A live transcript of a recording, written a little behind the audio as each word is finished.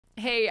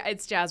Hey,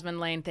 it's Jasmine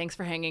Lane. Thanks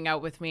for hanging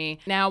out with me.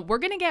 Now, we're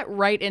going to get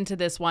right into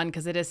this one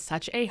because it is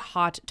such a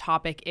hot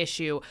topic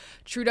issue.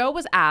 Trudeau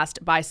was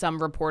asked by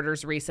some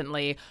reporters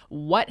recently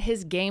what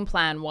his game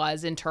plan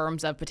was in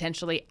terms of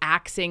potentially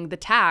axing the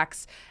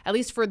tax, at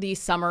least for the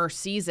summer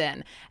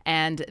season.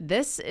 And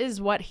this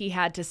is what he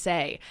had to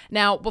say.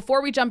 Now,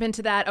 before we jump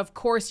into that, of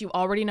course, you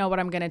already know what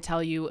I'm going to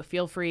tell you.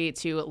 Feel free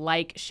to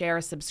like,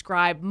 share,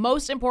 subscribe.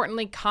 Most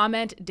importantly,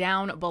 comment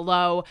down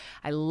below.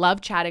 I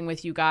love chatting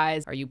with you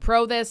guys. Are you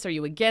pro this? Are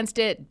you against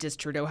it? Does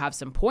Trudeau have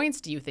some points?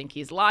 Do you think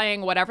he's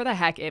lying? Whatever the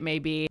heck it may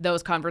be,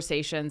 those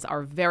conversations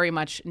are very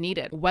much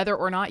needed. Whether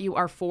or not you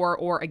are for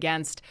or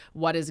against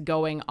what is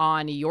going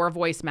on, your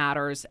voice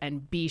matters,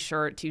 and be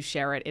sure to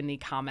share it in the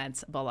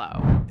comments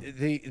below.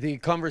 The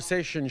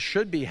conversation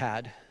should be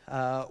had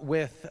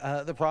with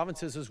the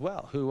provinces as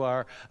well, who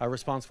are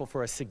responsible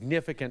for a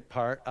significant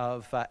part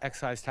of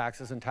excise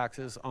taxes and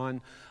taxes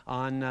on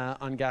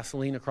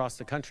gasoline across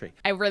the country.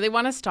 I really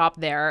want to stop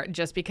there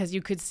just because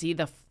you could see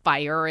the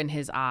fire in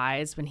his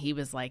eyes when he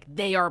was like,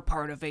 they are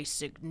part of a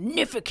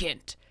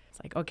significant. It's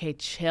like, okay,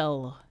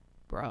 chill,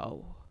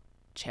 bro.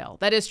 Chill.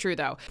 That is true,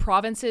 though.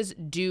 Provinces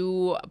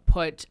do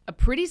put a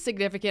pretty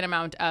significant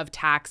amount of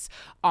tax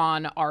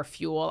on our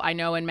fuel. I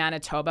know in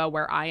Manitoba,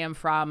 where I am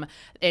from,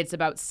 it's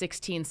about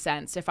 16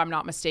 cents, if I'm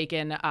not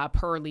mistaken,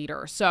 per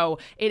liter. So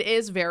it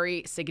is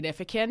very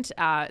significant.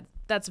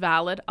 That's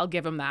valid. I'll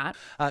give him that.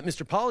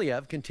 Mr.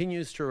 Poilievre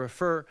continues to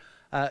refer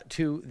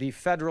to the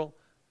federal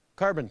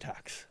carbon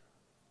tax,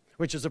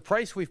 which is a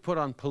price we've put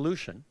on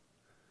pollution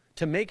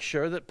to make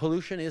sure that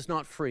pollution is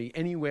not free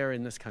anywhere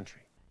in this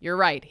country. You're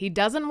right. He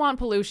doesn't want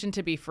pollution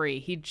to be free.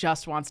 He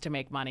just wants to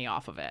make money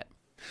off of it.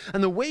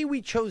 And the way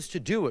we chose to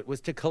do it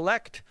was to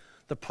collect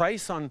the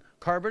price on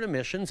carbon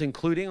emissions,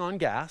 including on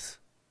gas,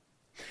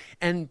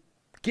 and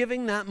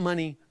giving that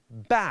money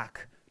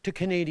back to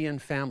Canadian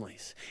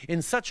families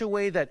in such a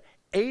way that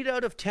 8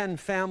 out of 10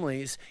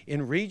 families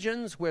in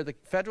regions where the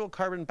federal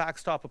carbon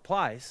backstop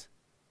applies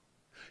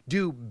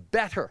do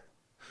better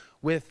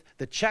with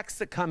the checks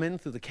that come in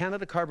through the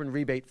Canada Carbon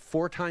Rebate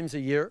 4 times a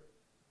year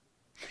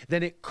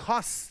than it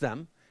costs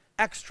them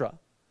extra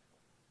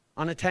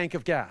on a tank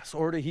of gas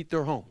or to heat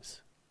their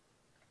homes.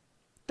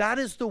 That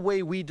is the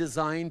way we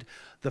designed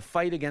the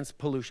fight against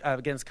pollution,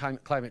 against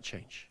climate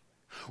change.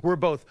 We're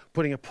both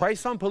putting a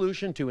price on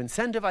pollution to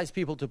incentivize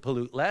people to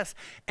pollute less,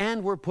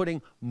 and we're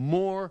putting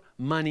more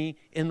money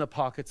in the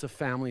pockets of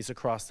families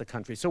across the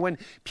country. So when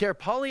Pierre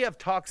Poilievre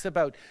talks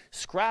about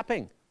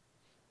scrapping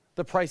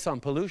the price on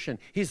pollution,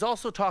 he's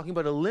also talking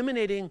about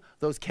eliminating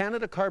those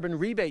Canada Carbon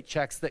Rebate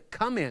checks that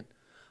come in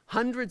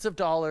hundreds of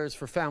dollars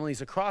for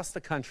families across the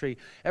country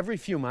every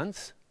few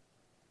months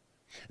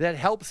that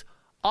helps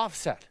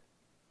offset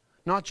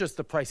not just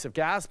the price of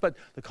gas, but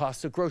the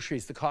cost of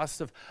groceries, the cost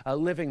of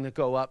living that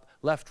go up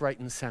left, right,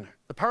 and center.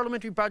 The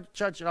Parliamentary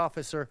Budget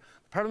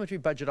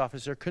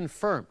Officer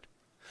confirmed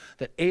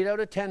that 8 out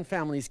of 10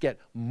 families get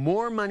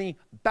more money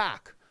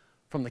back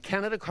from the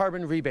Canada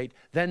Carbon Rebate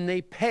than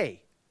they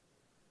pay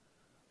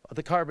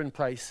the carbon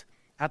price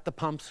at the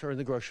pumps or in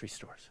the grocery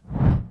stores.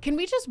 Can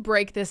we just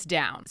break this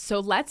down? So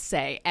let's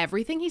say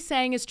everything he's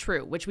saying is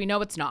true, which we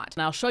know it's not.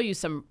 And I'll show you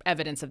some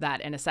evidence of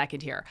that in a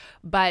second here.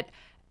 But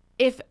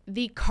if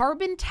the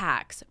carbon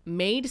tax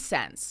made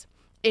sense,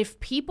 if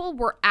people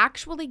were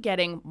actually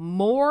getting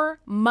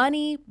more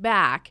money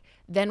back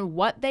than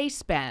what they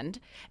spend,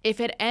 if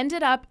it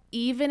ended up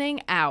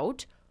evening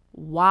out,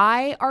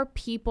 why are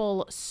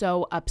people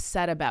so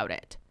upset about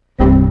it?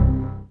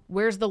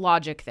 Where's the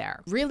logic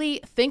there?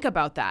 Really think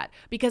about that.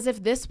 Because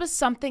if this was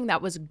something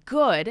that was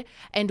good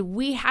and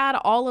we had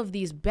all of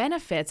these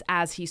benefits,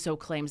 as he so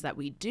claims that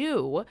we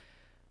do,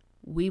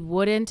 we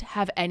wouldn't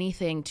have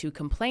anything to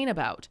complain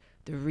about.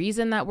 The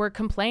reason that we're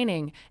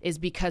complaining is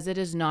because it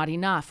is not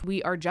enough.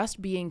 We are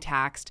just being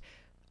taxed,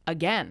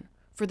 again,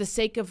 for the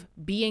sake of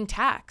being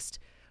taxed.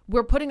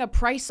 We're putting a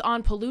price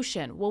on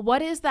pollution. Well,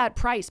 what is that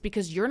price?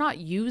 Because you're not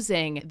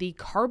using the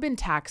carbon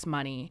tax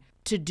money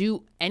to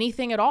do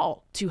anything at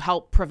all to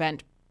help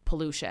prevent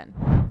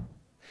pollution.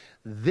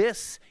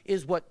 This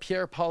is what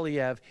Pierre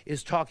Poilievre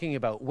is talking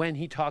about when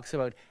he talks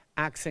about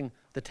axing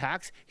the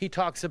tax. He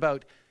talks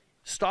about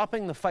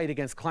stopping the fight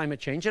against climate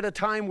change at a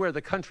time where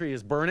the country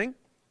is burning,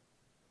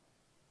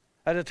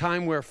 at a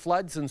time where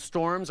floods and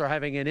storms are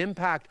having an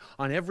impact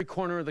on every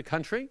corner of the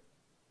country,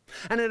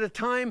 and at a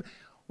time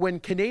when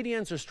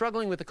Canadians are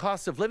struggling with the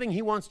cost of living.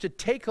 He wants to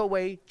take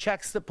away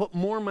checks that put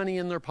more money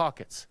in their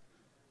pockets.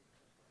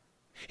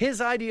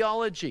 His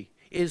ideology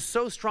is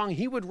so strong,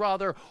 he would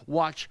rather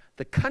watch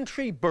the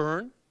country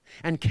burn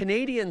and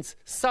Canadians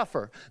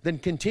suffer than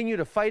continue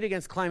to fight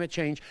against climate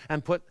change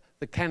and put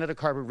the Canada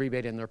Carbon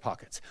Rebate in their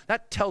pockets.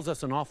 That tells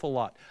us an awful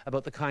lot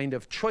about the kind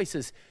of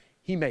choices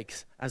he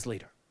makes as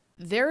leader.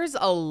 There's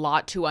a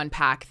lot to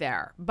unpack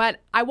there, but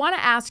I want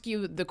to ask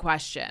you the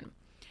question.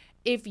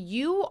 If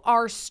you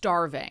are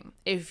starving,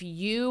 if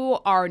you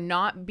are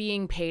not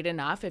being paid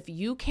enough, if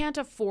you can't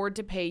afford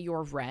to pay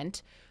your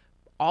rent,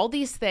 all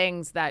these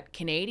things that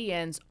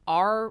Canadians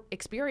are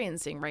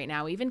experiencing right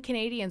now, even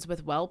Canadians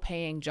with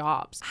well-paying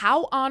jobs.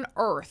 How on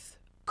earth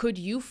could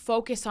you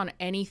focus on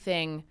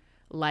anything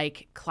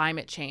like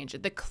climate change?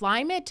 The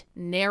climate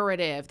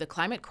narrative, the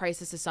climate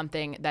crisis is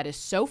something that is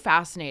so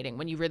fascinating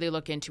when you really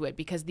look into it,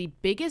 because the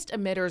biggest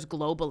emitters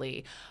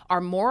globally are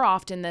more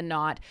often than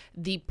not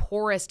the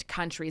poorest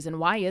countries. And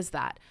why is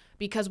that?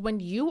 Because when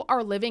you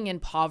are living in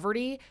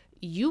poverty,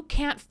 you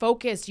can't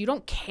focus, you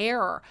don't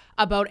care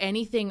about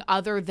anything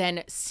other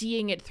than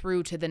seeing it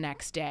through to the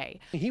next day.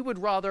 He would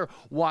rather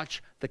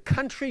watch the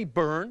country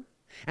burn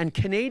and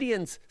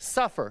Canadians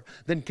suffer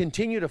than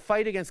continue to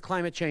fight against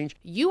climate change.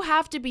 You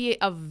have to be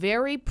a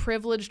very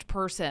privileged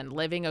person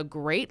living a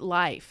great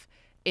life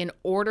in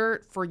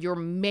order for your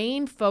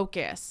main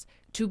focus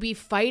to be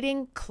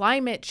fighting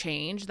climate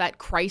change, that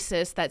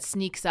crisis that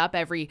sneaks up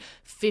every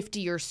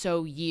 50 or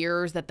so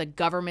years that the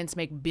governments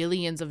make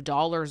billions of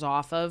dollars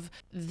off of,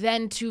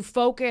 than to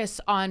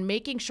focus on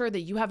making sure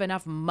that you have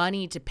enough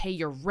money to pay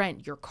your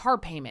rent, your car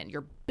payment,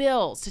 your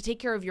bills, to take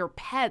care of your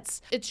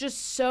pets. It's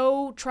just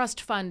so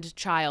trust fund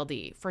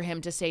childy for him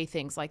to say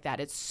things like that.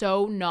 It's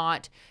so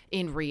not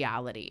in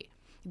reality.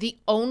 The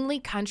only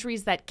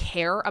countries that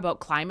care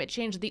about climate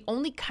change, the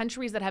only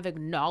countries that have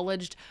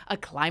acknowledged a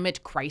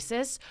climate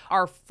crisis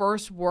are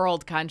first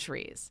world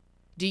countries.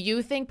 Do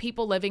you think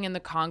people living in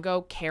the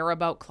Congo care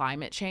about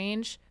climate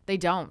change? They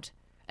don't.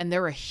 And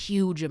they're a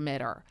huge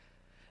emitter.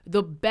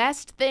 The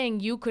best thing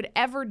you could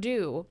ever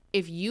do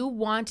if you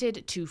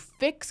wanted to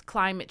fix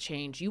climate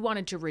change, you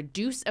wanted to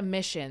reduce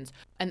emissions,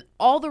 and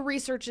all the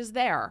research is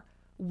there,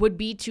 would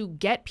be to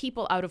get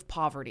people out of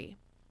poverty,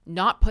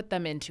 not put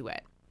them into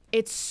it.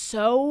 It's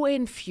so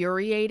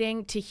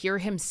infuriating to hear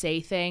him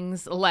say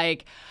things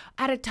like,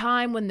 at a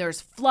time when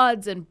there's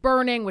floods and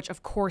burning, which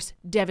of course,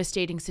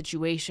 devastating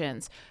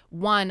situations.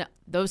 One,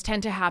 those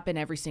tend to happen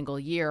every single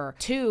year.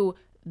 Two,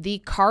 the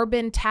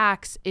carbon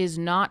tax is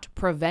not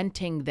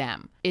preventing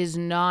them, is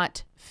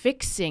not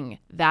fixing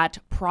that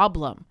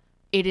problem.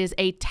 It is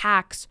a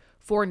tax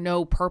for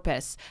no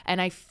purpose. And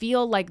I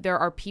feel like there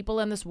are people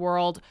in this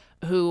world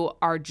who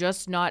are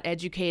just not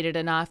educated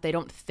enough. They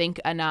don't think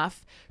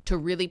enough to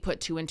really put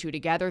two and two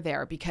together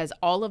there, because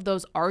all of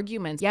those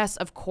arguments, yes,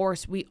 of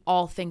course, we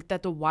all think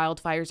that the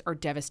wildfires are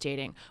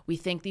devastating. We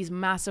think these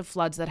massive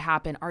floods that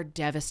happen are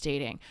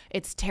devastating.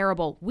 It's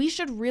terrible. We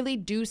should really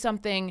do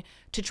something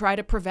to try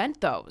to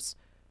prevent those.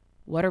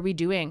 What are we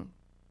doing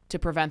to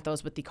prevent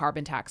those with the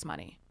carbon tax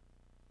money?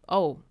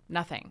 Oh,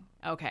 nothing.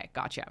 Okay,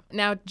 gotcha.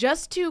 Now,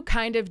 just to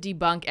kind of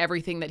debunk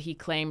everything that he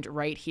claimed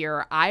right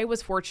here, I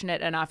was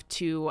fortunate enough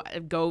to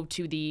go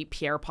to the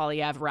Pierre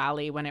Poilievre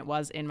rally when it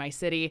was in my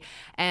city,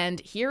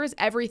 and here's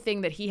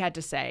everything that he had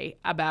to say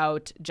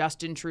about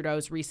Justin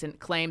Trudeau's recent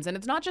claims. And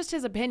it's not just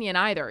his opinion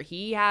either.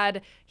 He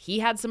had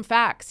some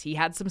facts, he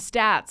had some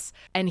stats,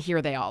 and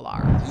here they all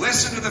are.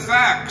 Listen to the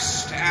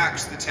facts to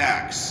axe the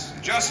tax.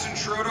 Justin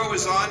Trudeau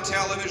was on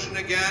television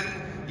again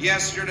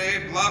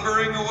yesterday,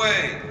 blubbering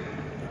away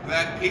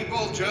that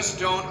people just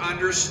don't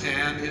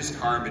understand his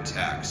carbon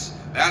tax.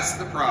 That's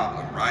the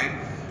problem, right?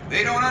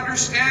 They don't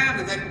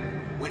understand, and then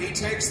when he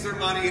takes their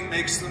money, it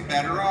makes them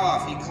better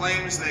off. He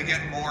claims they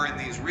get more in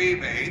these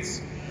rebates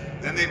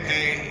than they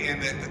pay in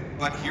the...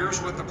 But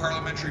here's what the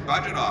parliamentary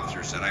budget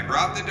officer said. I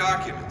brought the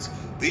documents.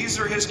 These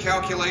are his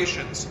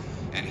calculations.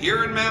 And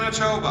here in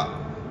Manitoba,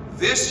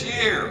 this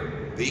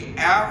year, the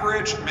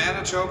average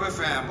Manitoba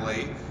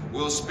family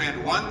will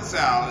spend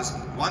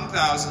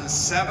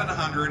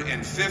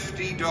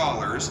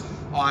 $1,750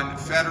 on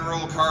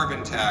federal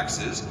carbon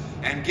taxes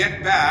and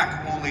get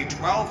back only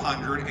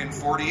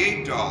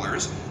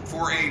 $1,248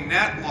 for a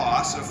net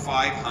loss of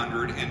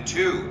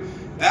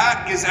 $502.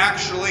 That is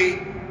actually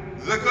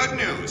the good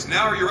news.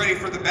 Now are you ready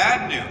for the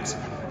bad news?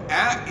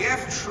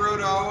 If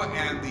Trudeau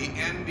and the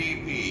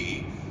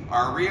NDP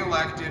are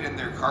re-elected in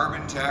their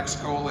carbon tax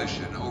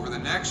coalition over the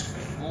next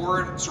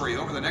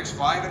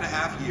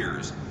 5.5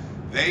 years,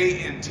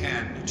 they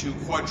intend to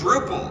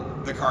quadruple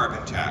the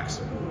carbon tax,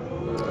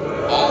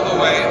 all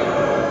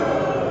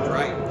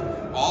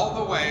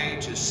the way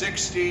to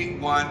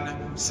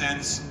 61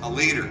 cents a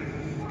liter.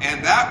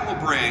 And that will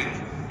bring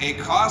a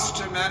cost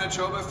to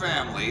Manitoba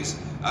families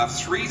of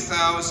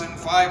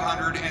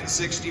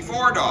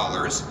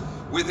 $3,564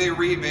 with a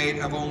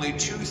rebate of only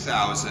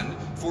 $2,000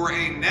 for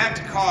a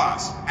net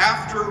cost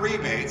after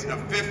rebates of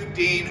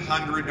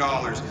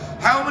 $1,500.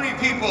 How many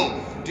people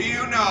do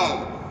you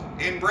know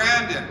in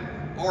Brandon,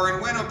 or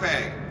in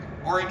Winnipeg,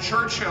 or in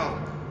Churchill,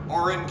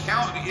 or in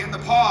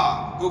the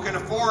Paw, who can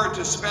afford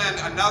to spend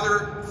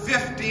another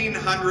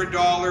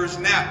 $1,500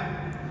 net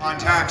on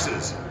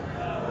taxes?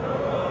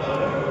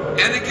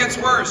 And it gets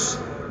worse.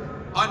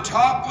 On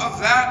top of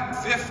that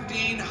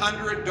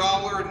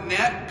 $1,500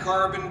 net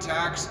carbon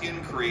tax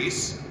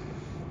increase,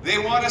 they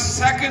want a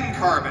second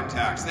carbon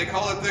tax. They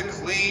call it the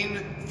Clean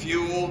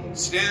Fuel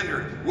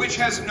Standard, which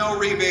has no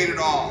rebate at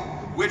all,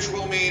 which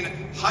will mean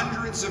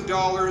hundreds of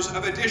dollars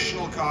of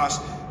additional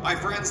cost My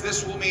friends,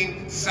 this will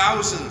mean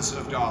thousands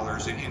of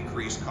dollars in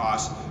increased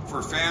costs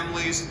for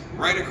families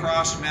right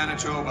across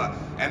Manitoba.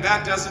 And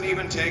that doesn't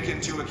even take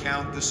into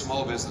account the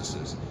small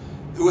businesses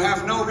who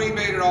have no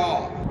rebate at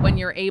all. When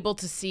you're able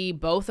to see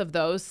both of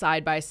those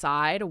side by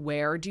side,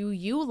 where do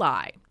you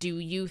lie? Do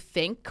you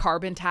think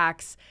carbon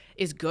tax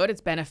is good?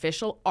 It's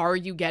beneficial? Are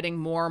you getting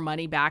more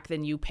money back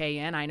than you pay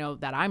in? I know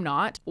that I'm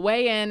not.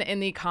 Weigh in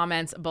the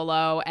comments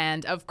below.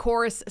 And of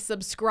course,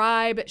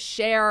 subscribe,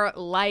 share,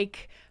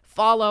 like,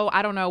 follow,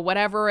 I don't know,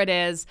 whatever it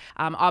is.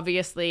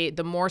 Obviously,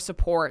 the more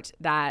support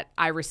that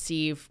I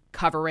receive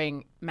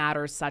covering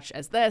matters such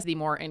as this, the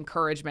more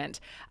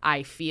encouragement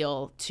I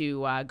feel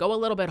to go a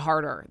little bit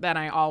harder than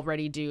I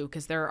already do,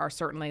 because there are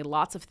certainly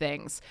lots of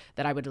things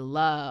that I would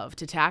love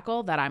to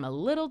tackle that I'm a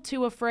little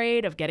too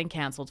afraid of getting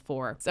canceled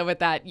for. So with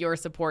that, your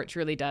support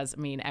truly does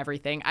mean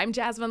everything. I'm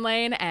Jasmine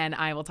Lane, and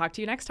I will talk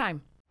to you next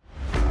time.